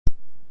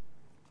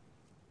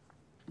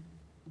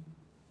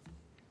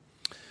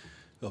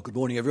Well, good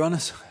morning, everyone.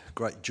 It's a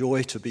great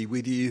joy to be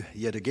with you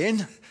yet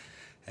again.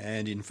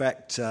 And in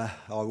fact, I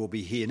will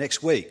be here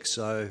next week.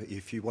 So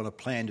if you want to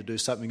plan to do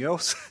something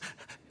else,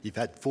 you've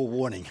had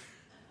forewarning.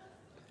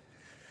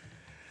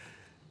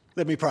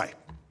 Let me pray.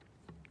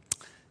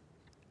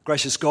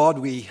 Gracious God,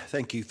 we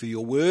thank you for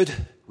your word.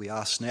 We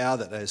ask now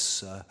that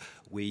as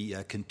we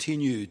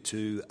continue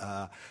to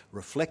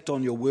reflect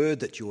on your word,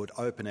 that you would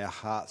open our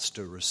hearts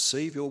to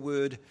receive your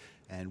word,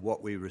 and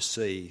what we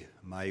receive,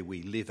 may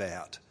we live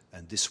out.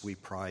 And this we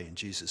pray in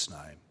Jesus'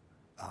 name.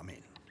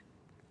 Amen.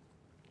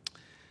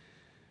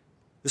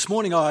 This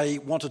morning I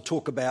want to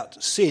talk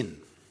about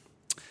sin.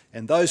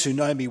 And those who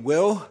know me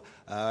well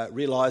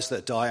realise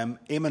that I am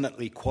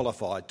eminently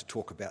qualified to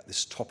talk about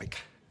this topic.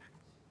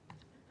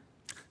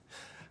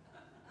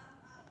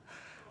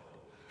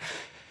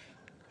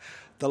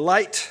 The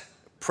late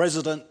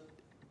President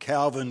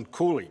Calvin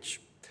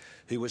Coolidge,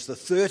 who was the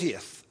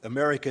 30th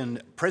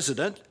American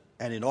president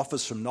and in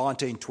office from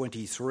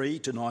 1923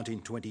 to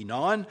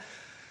 1929,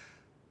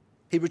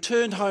 he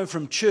returned home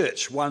from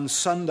church one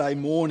Sunday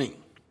morning,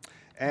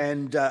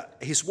 and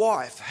his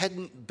wife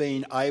hadn't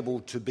been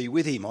able to be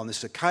with him on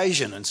this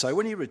occasion. And so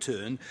when he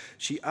returned,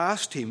 she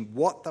asked him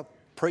what the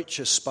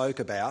preacher spoke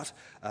about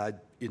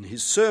in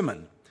his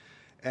sermon.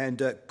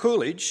 And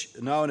Coolidge,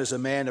 known as a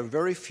man of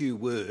very few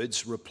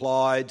words,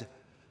 replied,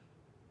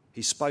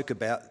 he spoke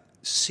about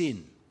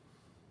sin.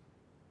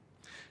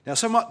 Now,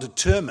 somewhat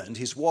determined,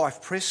 his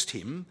wife pressed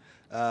him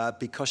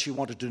because she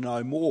wanted to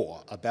know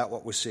more about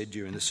what was said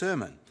during the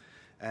sermon.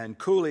 And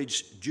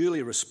Coolidge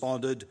duly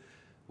responded,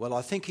 well,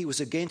 I think he was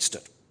against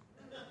it.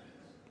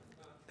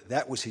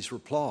 That was his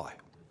reply.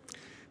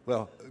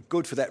 Well,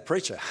 good for that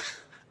preacher.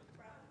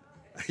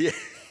 Yeah,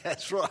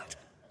 that's right.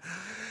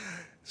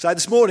 So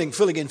this morning,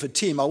 filling in for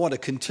Tim, I want to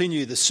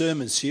continue the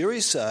sermon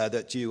series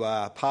that you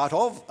are part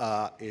of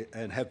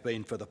and have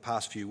been for the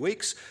past few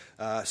weeks,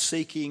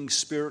 Seeking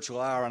Spiritual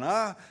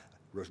R&R,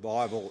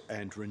 Revival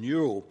and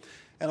Renewal.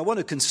 And I want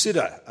to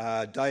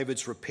consider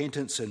David's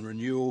repentance and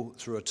renewal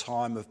through a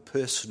time of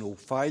personal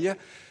failure,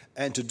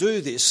 and to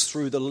do this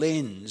through the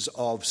lens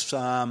of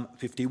Psalm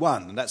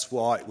 51. And that's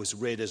why it was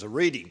read as a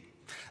reading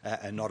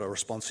and not a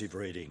responsive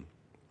reading.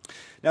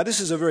 Now,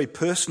 this is a very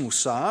personal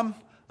psalm,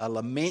 a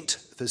lament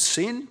for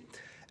sin,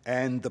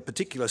 and the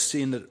particular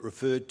sin that it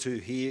referred to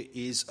here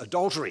is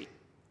adultery.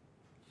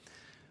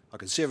 I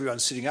can see everyone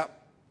sitting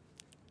up.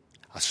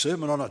 A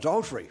sermon on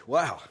adultery.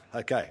 Wow.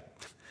 Okay,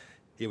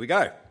 here we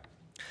go.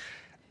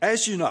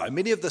 As you know,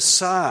 many of the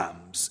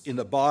psalms in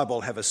the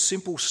Bible have a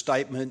simple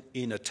statement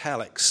in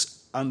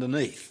italics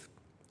underneath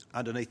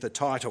the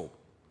title.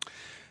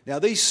 Now,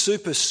 these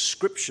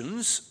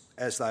superscriptions,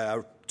 as they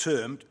are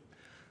termed,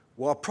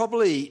 while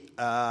probably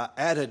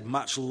added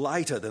much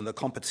later than the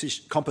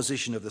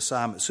composition of the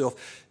psalm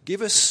itself,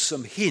 give us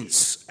some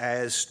hints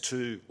as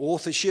to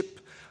authorship,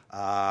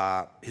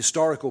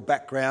 historical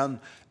background,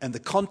 and the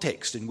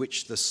context in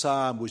which the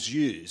psalm was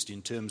used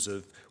in terms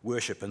of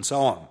worship and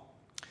so on.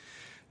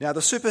 Now,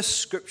 the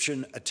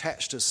superscription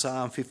attached to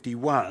Psalm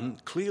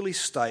 51 clearly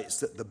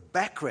states that the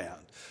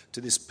background to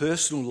this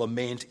personal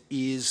lament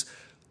is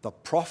the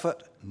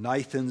prophet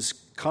Nathan's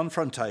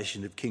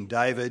confrontation of King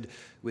David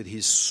with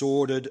his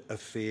sordid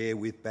affair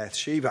with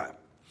Bathsheba.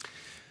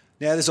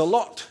 Now, there's a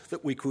lot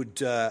that we could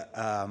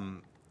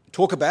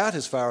talk about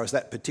as far as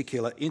that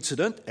particular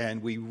incident,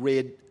 and we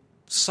read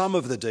some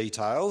of the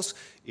details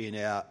in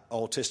our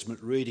Old Testament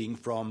reading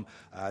from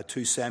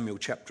 2 Samuel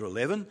chapter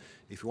 11.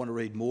 If you want to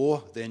read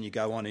more, then you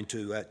go on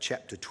into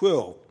chapter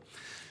 12.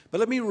 But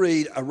let me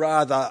read a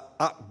rather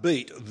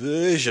upbeat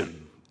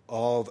version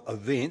of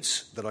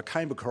events that I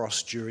came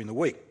across during the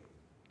week.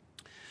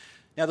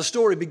 Now, the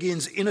story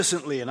begins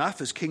innocently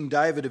enough as King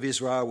David of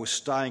Israel was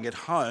staying at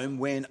home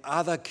when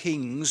other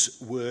kings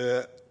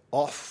were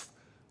off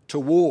to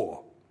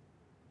war.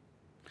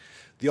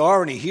 The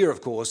irony here,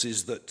 of course,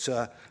 is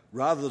that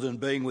rather than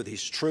being with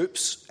his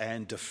troops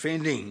and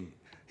defending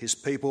his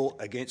people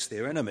against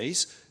their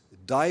enemies,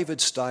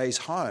 David stays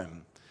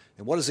home.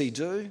 And what does he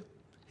do?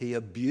 He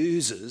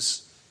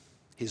abuses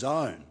his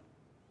own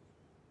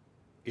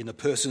in the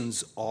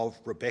persons of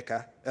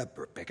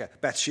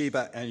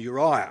Bathsheba and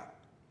Uriah.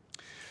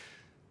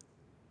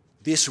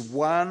 This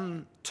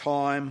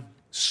one-time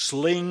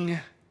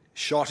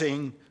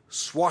sling-shotting,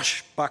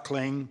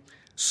 swashbuckling,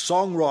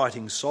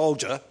 songwriting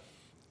soldier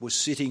was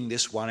sitting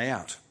this one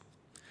out.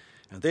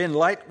 And then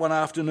late one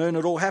afternoon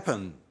it all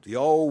happened. The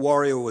old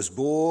warrior was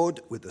bored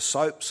with the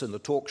soaps and the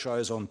talk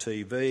shows on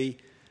TV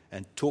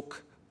and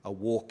took a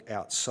walk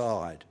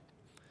outside.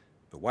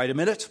 But wait a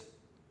minute,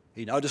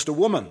 he noticed a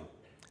woman,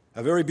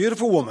 a very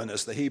beautiful woman,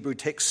 as the Hebrew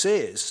text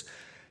says,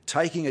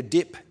 taking a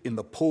dip in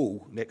the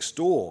pool next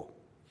door.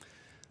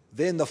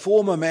 Then the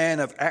former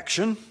man of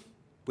action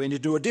went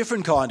into a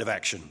different kind of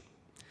action.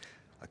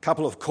 A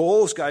couple of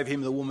calls gave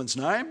him the woman's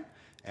name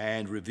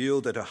and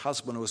revealed that her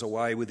husband was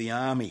away with the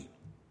army.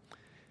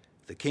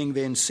 The king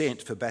then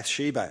sent for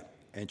Bathsheba,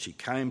 and she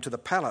came to the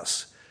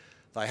palace.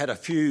 They had a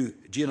few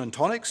gin and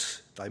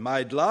tonics, they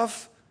made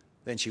love,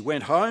 then she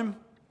went home,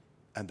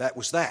 and that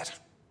was that.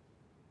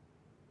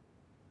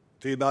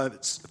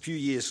 A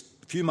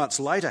few months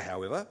later,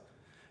 however,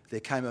 there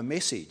came a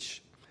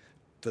message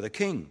for the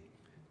king.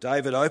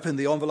 David opened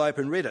the envelope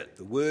and read it.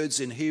 The words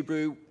in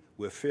Hebrew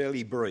were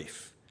fairly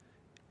brief,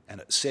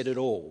 and it said it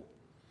all.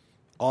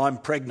 I'm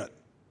pregnant,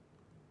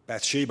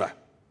 Bathsheba.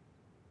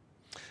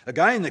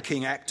 Again, the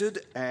king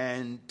acted,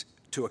 and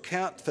to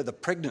account for the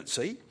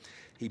pregnancy,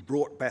 he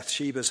brought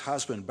Bathsheba's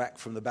husband back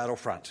from the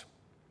battlefront.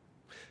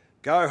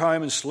 Go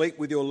home and sleep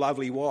with your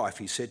lovely wife,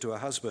 he said to her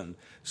husband,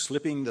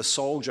 slipping the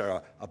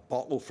soldier a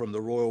bottle from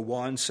the royal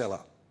wine cellar.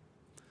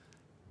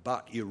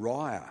 But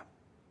Uriah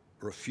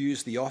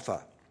refused the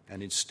offer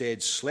and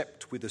instead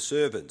slept with the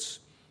servants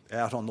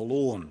out on the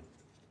lawn.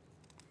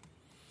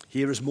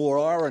 Here is more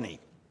irony.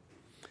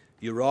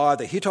 Uriah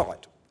the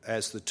Hittite,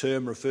 as the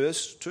term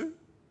refers to,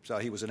 so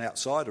he was an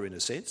outsider in a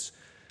sense.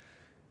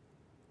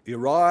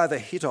 Uriah the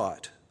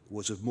Hittite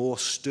was of more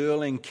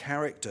sterling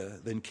character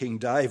than King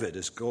David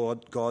as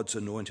God's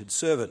anointed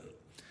servant.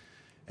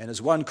 And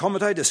as one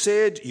commentator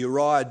said,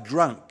 Uriah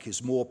drunk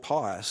is more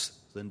pious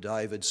than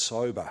David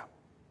sober.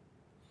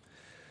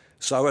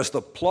 So as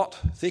the plot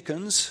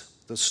thickens,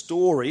 the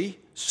story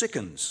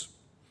sickens.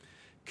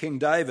 King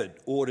David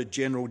ordered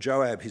General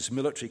Joab, his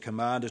military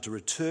commander, to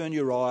return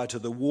Uriah to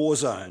the war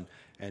zone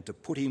and to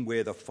put him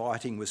where the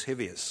fighting was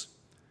heaviest.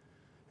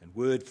 And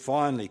word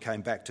finally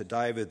came back to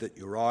David that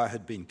Uriah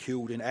had been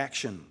killed in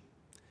action.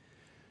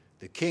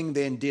 The king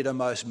then did a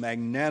most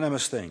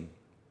magnanimous thing.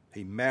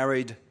 He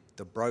married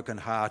the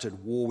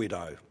broken-hearted war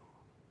widow.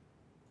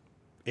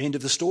 End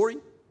of the story?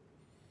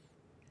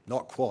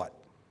 Not quite.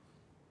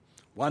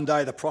 One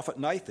day the prophet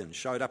Nathan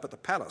showed up at the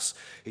palace.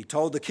 He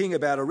told the king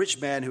about a rich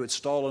man who had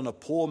stolen a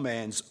poor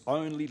man's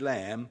only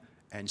lamb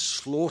and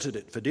slaughtered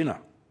it for dinner.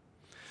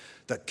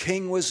 The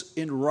king was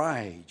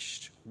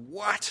enraged.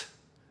 What?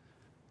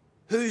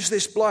 Who's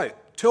this bloke?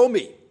 Tell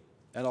me,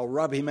 and I'll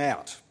rub him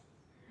out.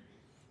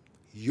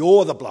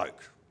 You're the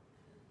bloke,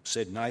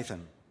 said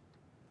Nathan,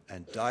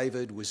 and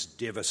David was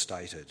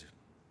devastated.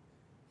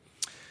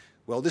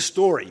 Well, this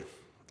story,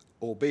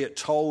 albeit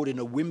told in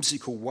a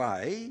whimsical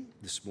way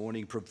this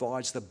morning,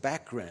 provides the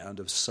background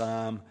of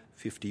Psalm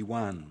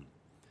 51.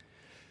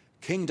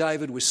 King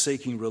David was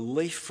seeking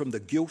relief from the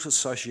guilt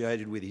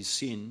associated with his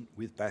sin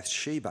with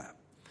Bathsheba.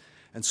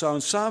 And so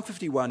in Psalm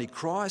 51, he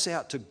cries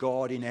out to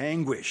God in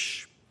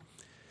anguish.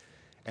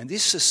 And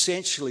this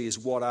essentially is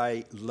what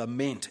a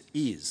lament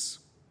is.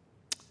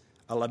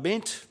 A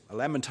lament, a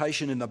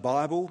lamentation in the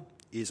Bible,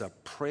 is a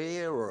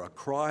prayer or a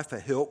cry for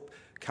help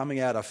coming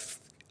out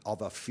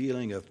of a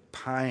feeling of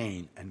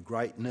pain and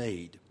great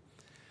need.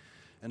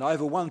 And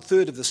over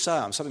 1/3 of the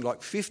Psalms, something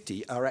like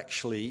 50, are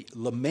actually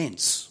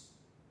laments.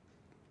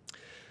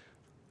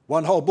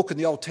 One whole book in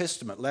the Old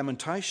Testament,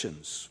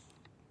 Lamentations,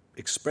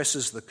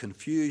 expresses the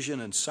confusion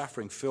and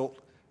suffering felt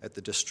at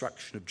the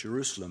destruction of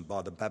Jerusalem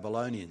by the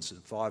Babylonians in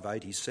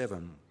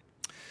 587.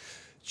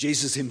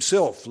 Jesus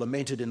himself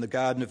lamented in the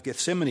Garden of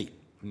Gethsemane,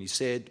 and he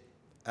said,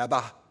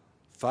 Abba,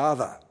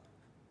 Father,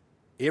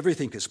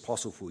 everything is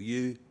possible for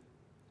you.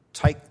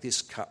 Take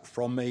this cup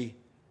from me,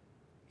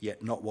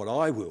 yet not what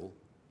I will,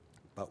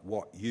 but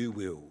what you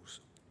will.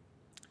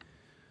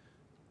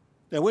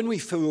 Now, when we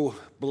feel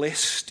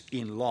blessed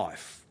in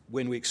life,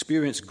 when we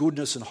experience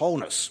goodness and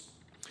wholeness,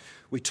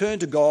 we turn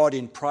to God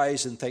in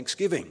praise and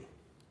thanksgiving.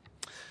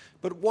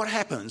 But what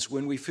happens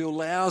when we feel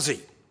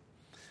lousy?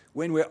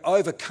 When we're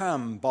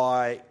overcome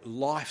by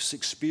life's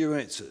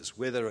experiences,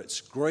 whether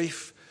it's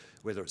grief,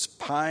 whether it's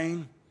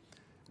pain,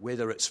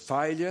 whether it's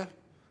failure,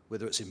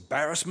 whether it's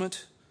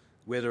embarrassment,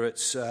 whether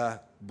it's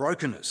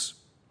brokenness.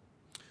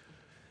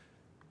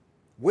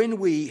 When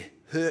we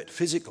hurt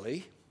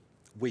physically,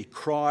 we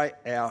cry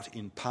out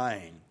in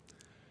pain.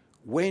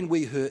 When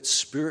we hurt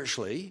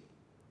spiritually,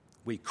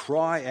 we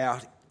cry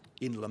out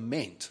in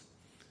lament.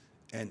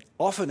 And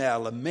often our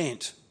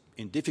lament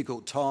in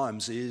difficult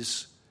times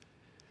is,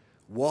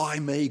 why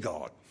me,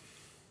 God?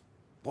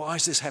 Why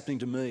is this happening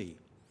to me?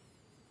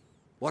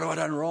 What have I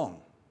done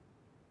wrong?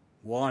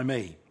 Why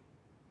me?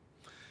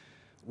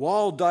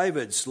 While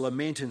David's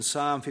lament in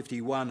Psalm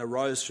 51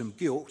 arose from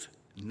guilt,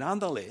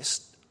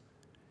 nonetheless,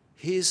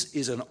 his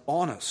is an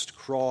honest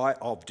cry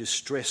of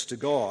distress to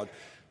God,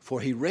 for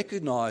he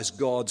recognised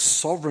God's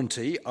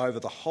sovereignty over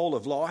the whole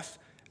of life,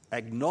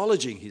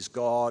 acknowledging his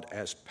God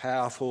as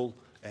powerful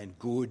and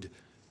good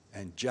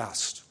and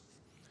just.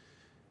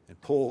 And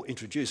Paul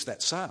introduced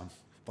that psalm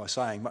by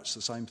saying much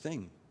the same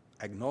thing,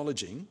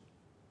 acknowledging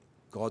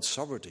God's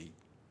sovereignty,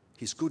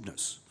 his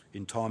goodness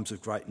in times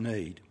of great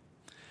need.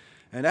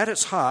 And at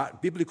its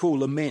heart, biblical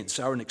laments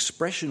are an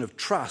expression of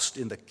trust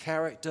in the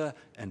character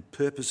and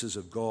purposes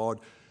of God,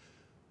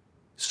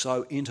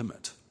 so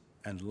intimate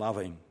and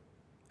loving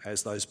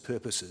as those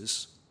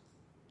purposes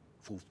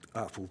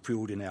are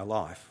fulfilled in our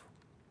life.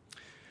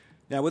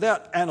 Now,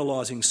 without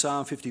analysing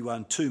Psalm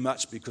 51 too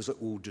much because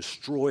it will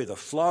destroy the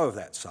flow of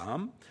that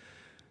psalm,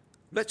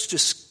 let's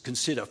just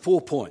consider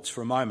 4 points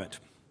for a moment.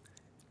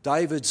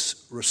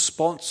 David's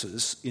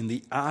responses in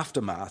the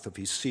aftermath of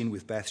his sin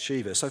with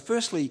Bathsheba. So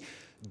firstly,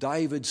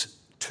 David's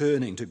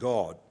turning to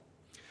God.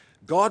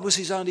 God was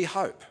his only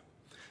hope,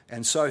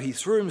 And so he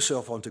threw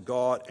himself onto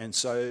God. And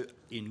so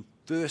in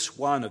verse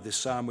 1 of this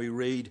psalm we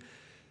read,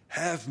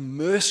 "Have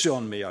mercy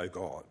on me, O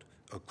God,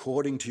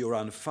 according to your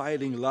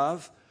unfailing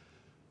love,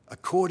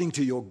 according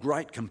to your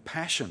great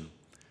compassion,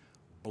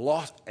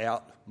 blot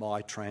out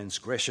my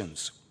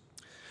transgressions."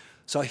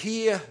 So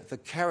here the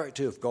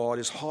character of God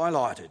is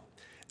highlighted.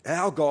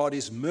 Our God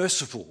is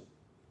merciful,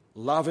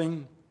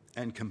 loving,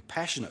 and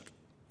compassionate.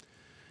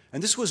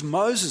 And this was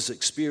Moses'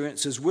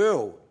 experience as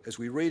well. As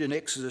we read in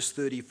Exodus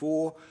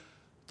 34,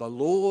 the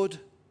Lord,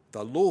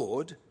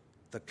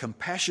 the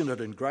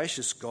compassionate and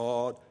gracious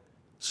God,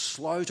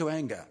 slow to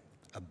anger,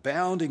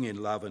 abounding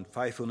in love and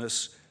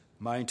faithfulness,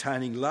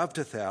 maintaining love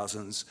to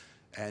thousands,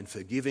 and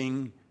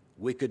forgiving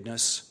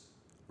wickedness,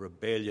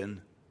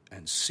 rebellion,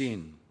 and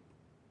sin.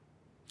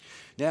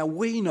 Now,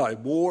 we know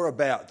more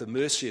about the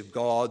mercy of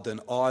God than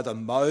either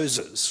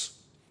Moses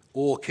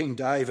or King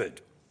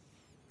David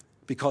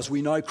because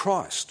we know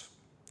Christ.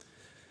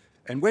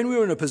 And when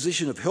we're in a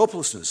position of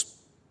helplessness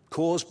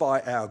caused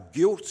by our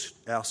guilt,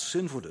 our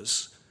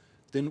sinfulness,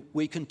 then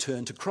we can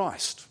turn to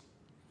Christ.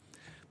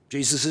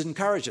 Jesus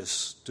encouraged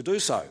us to do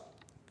so.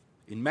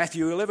 In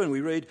Matthew 11,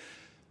 we read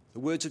the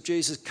words of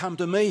Jesus, "Come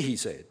to me," he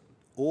said,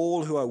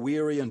 "all who are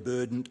weary and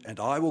burdened, and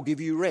I will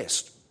give you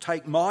rest.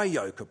 Take my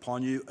yoke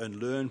upon you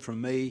and learn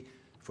from me,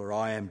 for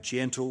I am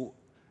gentle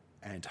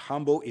and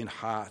humble in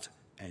heart,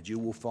 and you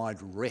will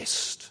find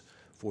rest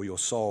for your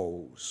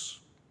souls."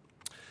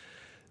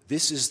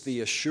 This is the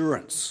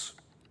assurance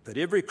that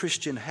every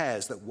Christian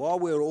has, that while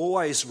we're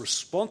always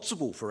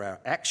responsible for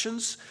our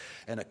actions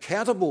and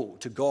accountable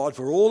to God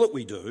for all that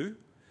we do,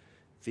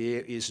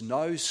 there is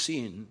no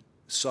sin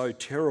so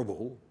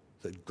terrible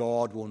that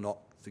God will not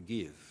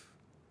forgive.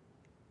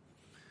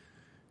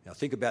 Now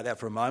think about that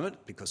for a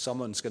moment, because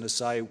someone's going to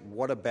say,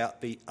 what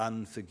about the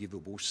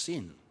unforgivable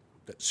sin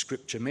that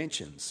Scripture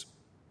mentions?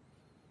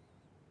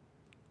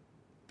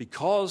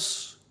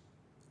 Because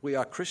we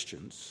are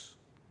Christians,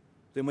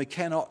 then we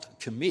cannot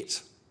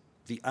commit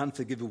the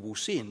unforgivable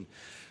sin,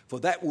 for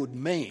that would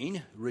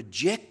mean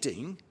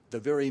rejecting the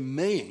very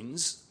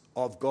means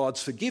of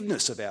God's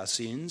forgiveness of our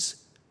sins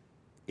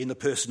in the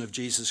person of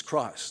Jesus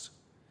Christ.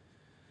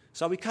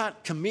 So we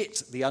can't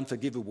commit the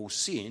unforgivable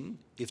sin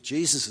if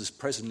Jesus is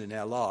present in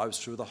our lives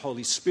through the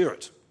Holy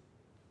Spirit.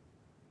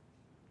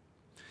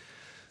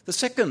 The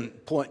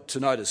second point to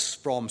notice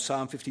from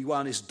Psalm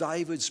 51 is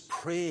David's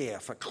prayer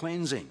for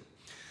cleansing.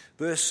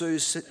 Verse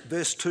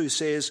 2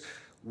 says,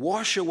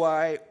 "Wash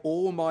away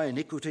all my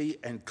iniquity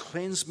and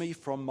cleanse me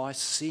from my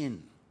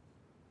sin."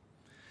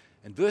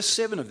 And verse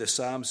 7 of the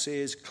psalm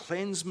says,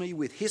 "Cleanse me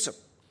with hyssop,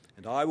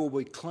 and I will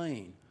be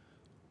clean.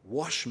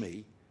 Wash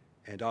me,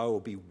 and I will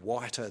be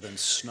whiter than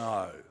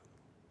snow."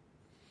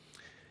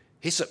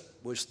 Hyssop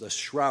was the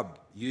shrub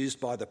used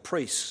by the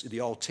priests in the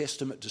Old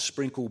Testament to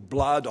sprinkle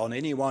blood on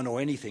anyone or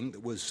anything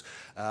that was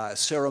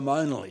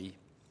ceremonially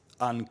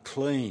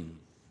unclean.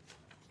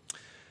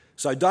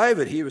 So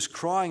David here is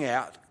crying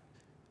out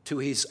to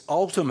his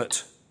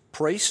ultimate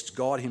priest,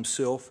 God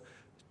himself,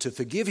 to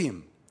forgive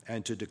him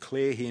and to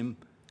declare him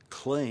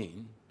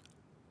clean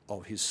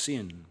of his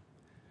sin.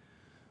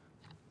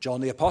 John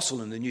the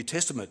Apostle in the New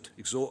Testament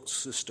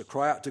exhorts us to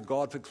cry out to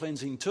God for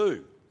cleansing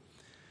too.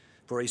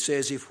 For he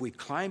says, if we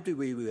claim to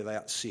be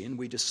without sin,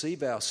 we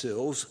deceive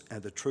ourselves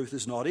and the truth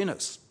is not in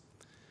us.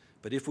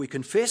 But if we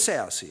confess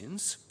our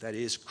sins, that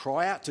is,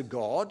 cry out to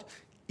God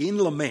in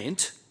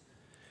lament,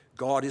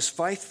 God is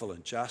faithful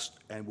and just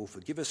and will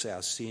forgive us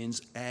our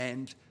sins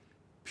and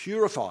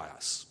purify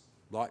us,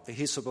 like the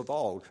hyssop of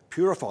old,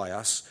 purify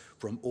us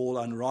from all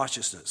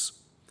unrighteousness.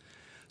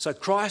 So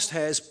Christ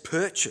has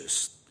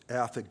purchased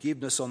our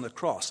forgiveness on the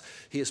cross.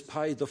 He has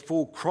paid the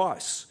full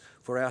price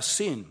for our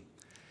sin.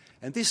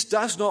 And this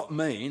does not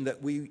mean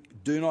that we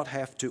do not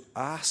have to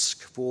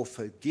ask for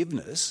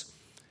forgiveness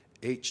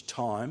each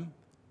time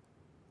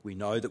we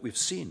know that we've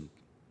sinned,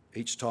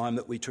 each time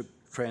that we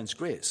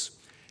transgress.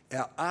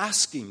 Our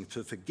asking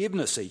for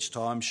forgiveness each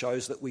time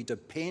shows that we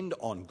depend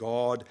on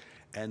God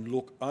and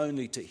look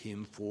only to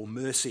him for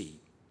mercy.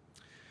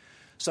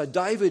 So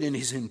David, in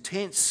his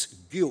intense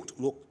guilt,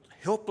 looked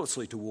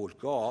helplessly toward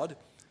God,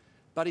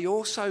 but he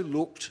also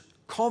looked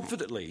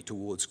confidently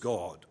towards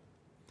God,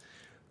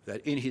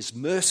 that in his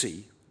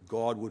mercy,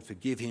 God would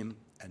forgive him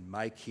and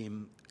make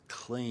him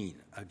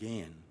clean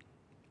again.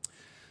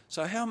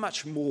 So how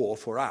much more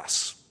for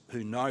us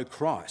who know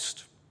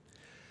Christ,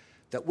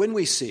 that when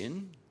we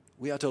sin,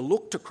 we are to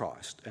look to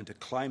Christ and to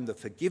claim the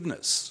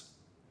forgiveness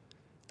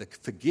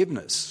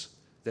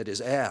that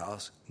is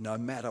ours no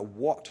matter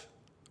what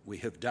we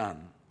have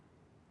done.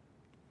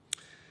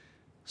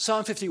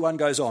 Psalm 51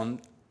 goes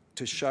on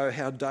to show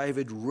how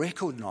David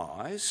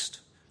recognised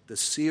the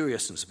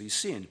seriousness of his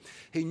sin.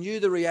 He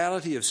knew the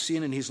reality of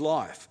sin in his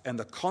life and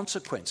the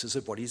consequences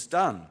of what he's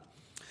done.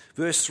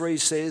 Verse 3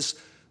 says,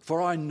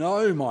 "For I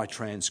know my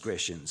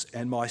transgressions,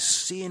 and my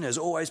sin is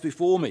always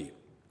before me."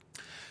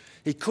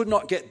 He could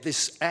not get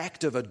this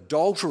act of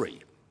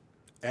adultery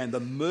and the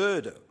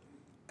murder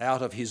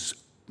out of his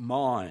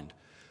mind.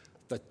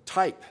 The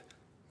tape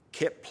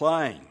kept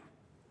playing,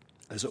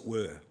 as it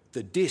were,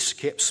 The disc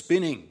kept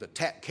spinning, the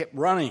tap kept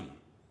running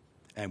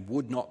and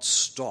would not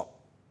stop.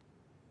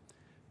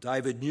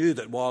 David knew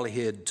that while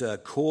he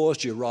had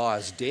caused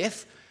Uriah's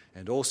death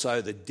and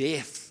also the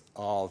death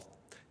of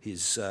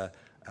his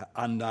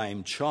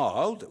unnamed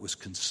child that was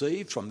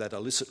conceived from that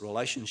illicit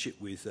relationship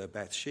with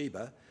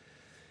Bathsheba,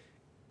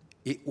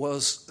 it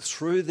was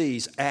through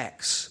these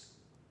acts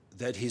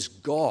that his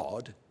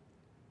God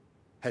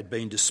had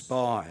been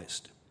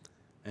despised.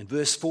 And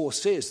verse 4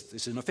 says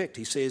this in effect.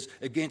 He says,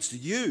 "Against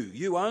you,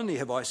 you only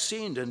have I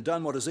sinned and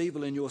done what is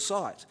evil in your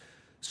sight.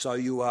 So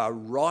you are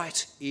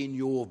right in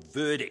your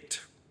verdict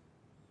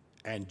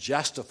and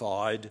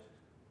justified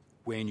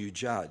when you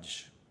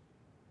judge."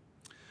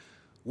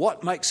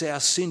 What makes our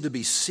sin to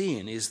be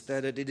sin is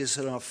that it is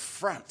an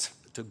affront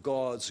to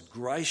God's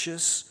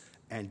gracious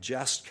and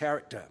just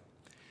character.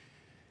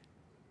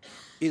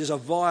 It is a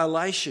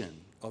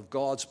violation of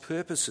God's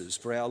purposes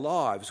for our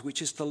lives,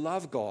 which is to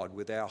love God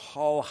with our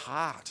whole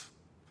heart,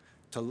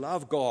 to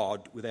love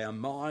God with our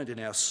mind and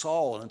our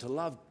soul, and to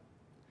love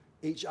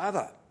each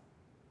other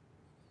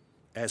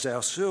as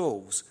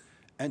ourselves,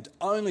 and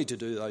only to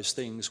do those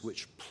things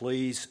which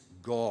please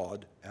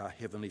God, our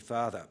Heavenly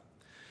Father.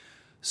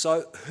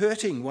 So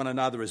hurting one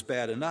another is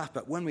bad enough,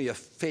 but when we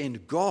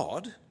offend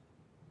God,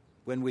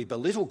 when we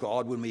belittle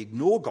God, when we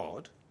ignore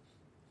God,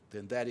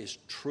 then that is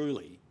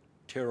truly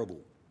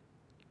terrible.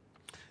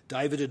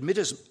 David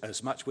admits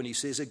as much when he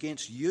says,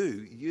 "Against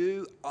you,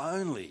 you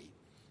only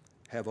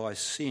have I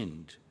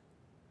sinned."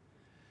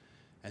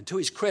 And to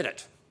his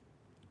credit,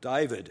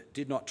 David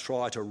did not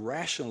try to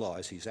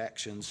rationalise his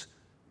actions,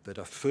 but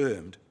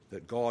affirmed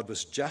that God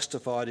was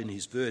justified in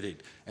his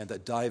verdict and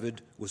that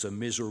David was a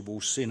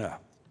miserable sinner.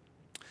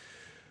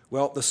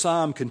 Well, the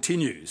psalm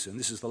continues, and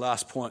this is the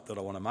last point that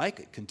I want to make.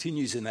 It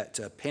continues in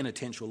that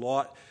penitential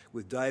light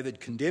with David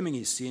condemning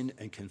his sin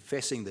and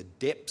confessing the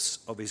depths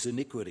of his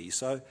iniquity.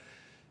 So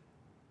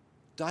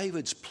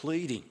David's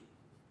pleading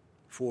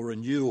for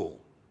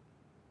renewal.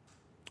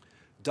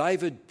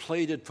 David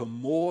pleaded for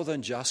more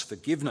than just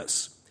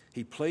forgiveness.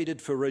 He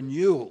pleaded for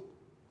renewal.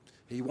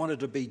 He wanted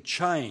to be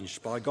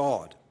changed by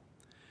God.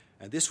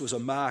 And this was a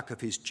mark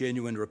of his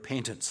genuine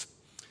repentance.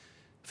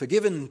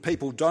 Forgiven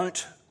people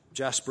don't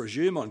just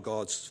presume on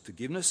God's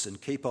forgiveness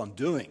and keep on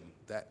doing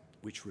that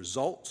which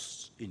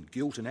results in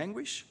guilt and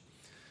anguish.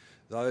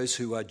 Those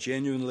who are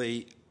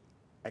genuinely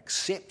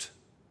accept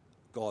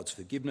God's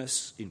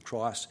forgiveness in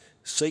Christ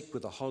seek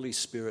with the Holy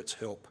Spirit's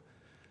help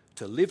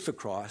to live for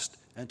Christ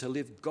and to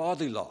live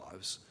godly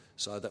lives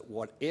so that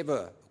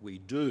whatever we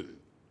do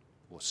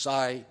or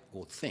say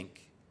or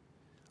think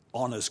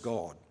honours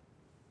God.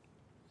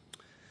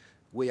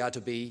 We are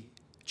to be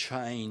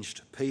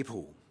changed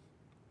people.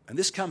 And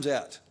this comes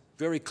out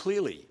very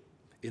clearly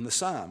in the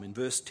psalm, in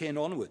verse 10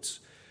 onwards.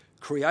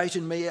 "Create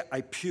in me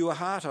a pure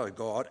heart, O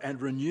God,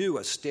 and renew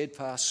a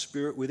steadfast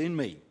spirit within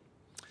me."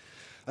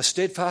 A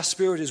steadfast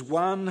spirit is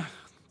one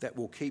that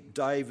will keep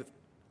David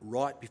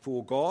right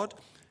before God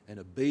and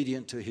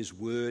obedient to his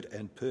word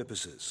and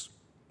purposes.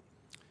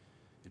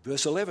 In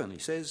verse 11, he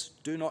says,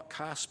 "Do not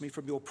cast me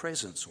from your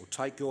presence or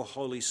take your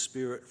Holy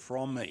Spirit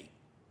from me."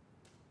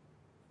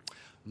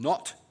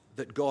 Not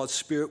that God's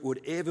Spirit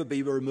would ever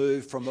be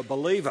removed from a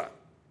believer,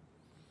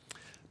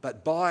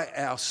 but by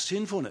our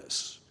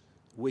sinfulness,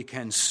 we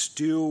can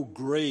still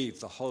grieve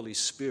the Holy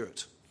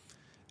Spirit,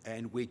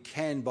 and we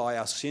can, by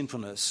our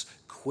sinfulness,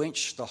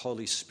 quench the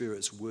Holy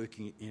Spirit's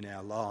working in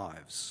our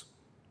lives.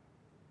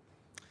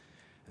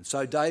 And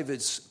so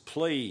David's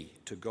plea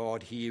to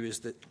God here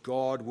is that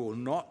God will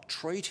not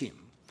treat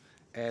him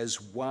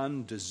as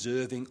one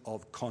deserving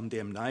of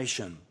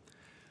condemnation.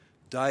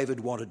 David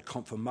wanted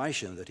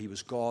confirmation that he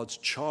was God's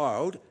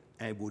child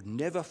and would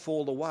never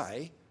fall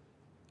away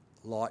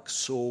like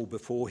Saul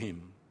before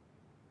him.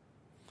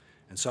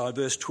 And so in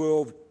verse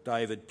 12,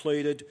 David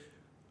pleaded,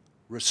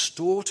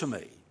 "Restore to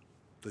me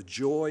the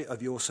joy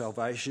of your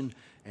salvation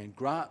and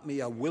grant me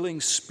a willing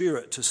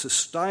spirit to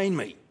sustain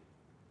me."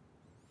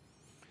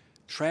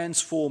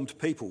 Transformed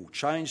people,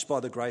 changed by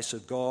the grace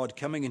of God,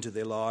 coming into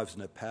their lives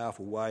in a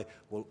powerful way,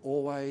 will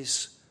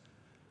always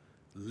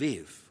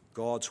live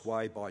God's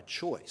way by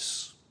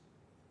choice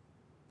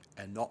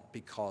and not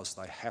because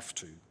they have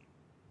to.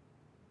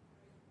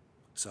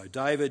 So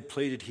David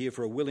pleaded here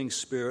for a willing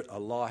spirit, a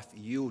life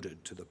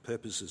yielded to the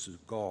purposes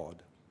of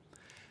God.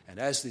 And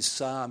as this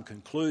psalm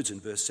concludes in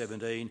verse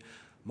 17,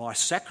 "My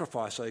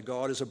sacrifice, O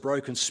God, is a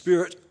broken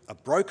spirit, a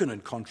broken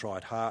and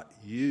contrite heart.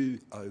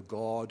 You, O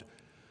God,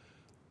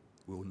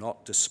 will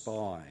not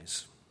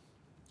despise."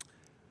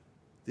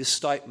 This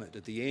statement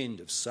at the end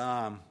of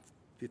Psalm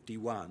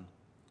 51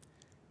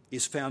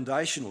 is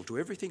foundational to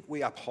everything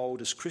we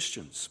uphold as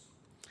Christians.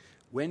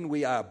 When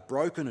we are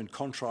broken and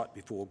contrite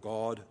before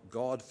God,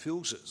 God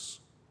fills us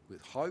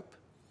with hope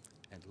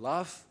and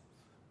love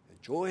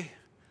and joy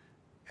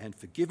and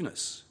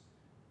forgiveness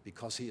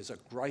because he is a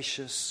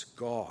gracious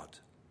God.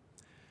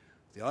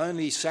 The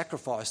only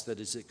sacrifice that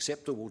is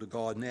acceptable to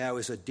God now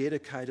is a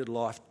dedicated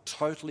life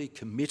totally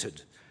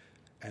committed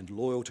and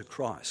loyal to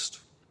Christ.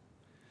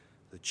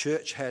 The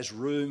church has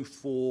room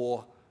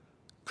for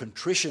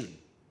contrition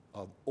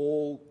of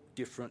all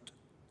different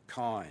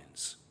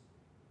kinds.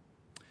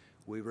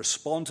 We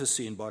respond to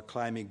sin by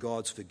claiming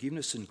God's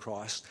forgiveness in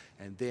Christ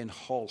and then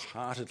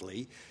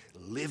wholeheartedly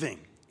living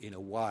in a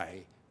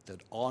way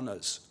that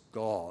honours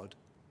God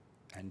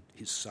and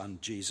his Son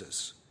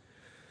Jesus.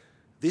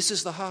 This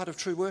is the heart of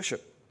true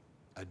worship,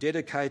 a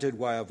dedicated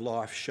way of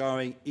life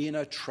showing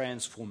inner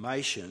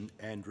transformation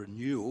and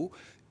renewal,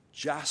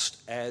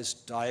 just as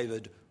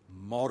David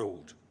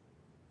modelled.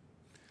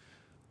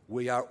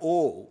 We are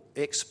all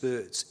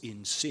experts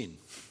in sin,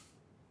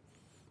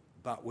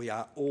 but we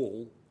are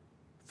all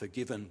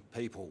forgiven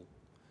people,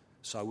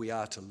 so we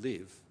are to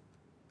live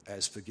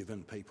as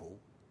forgiven people.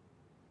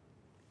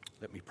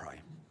 Let me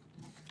pray.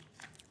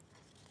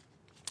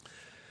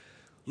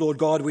 Lord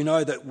God, we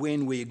know that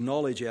when we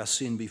acknowledge our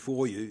sin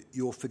before you,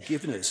 your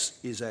forgiveness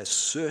is as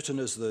certain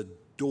as the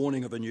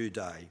dawning of a new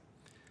day.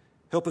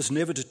 Help us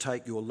never to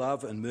take your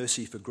love and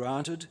mercy for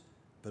granted,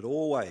 but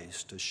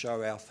always to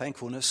show our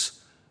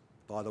thankfulness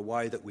by the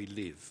way that we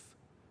live.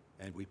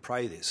 And we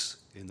pray this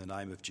in the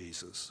name of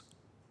Jesus.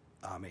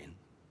 Amen.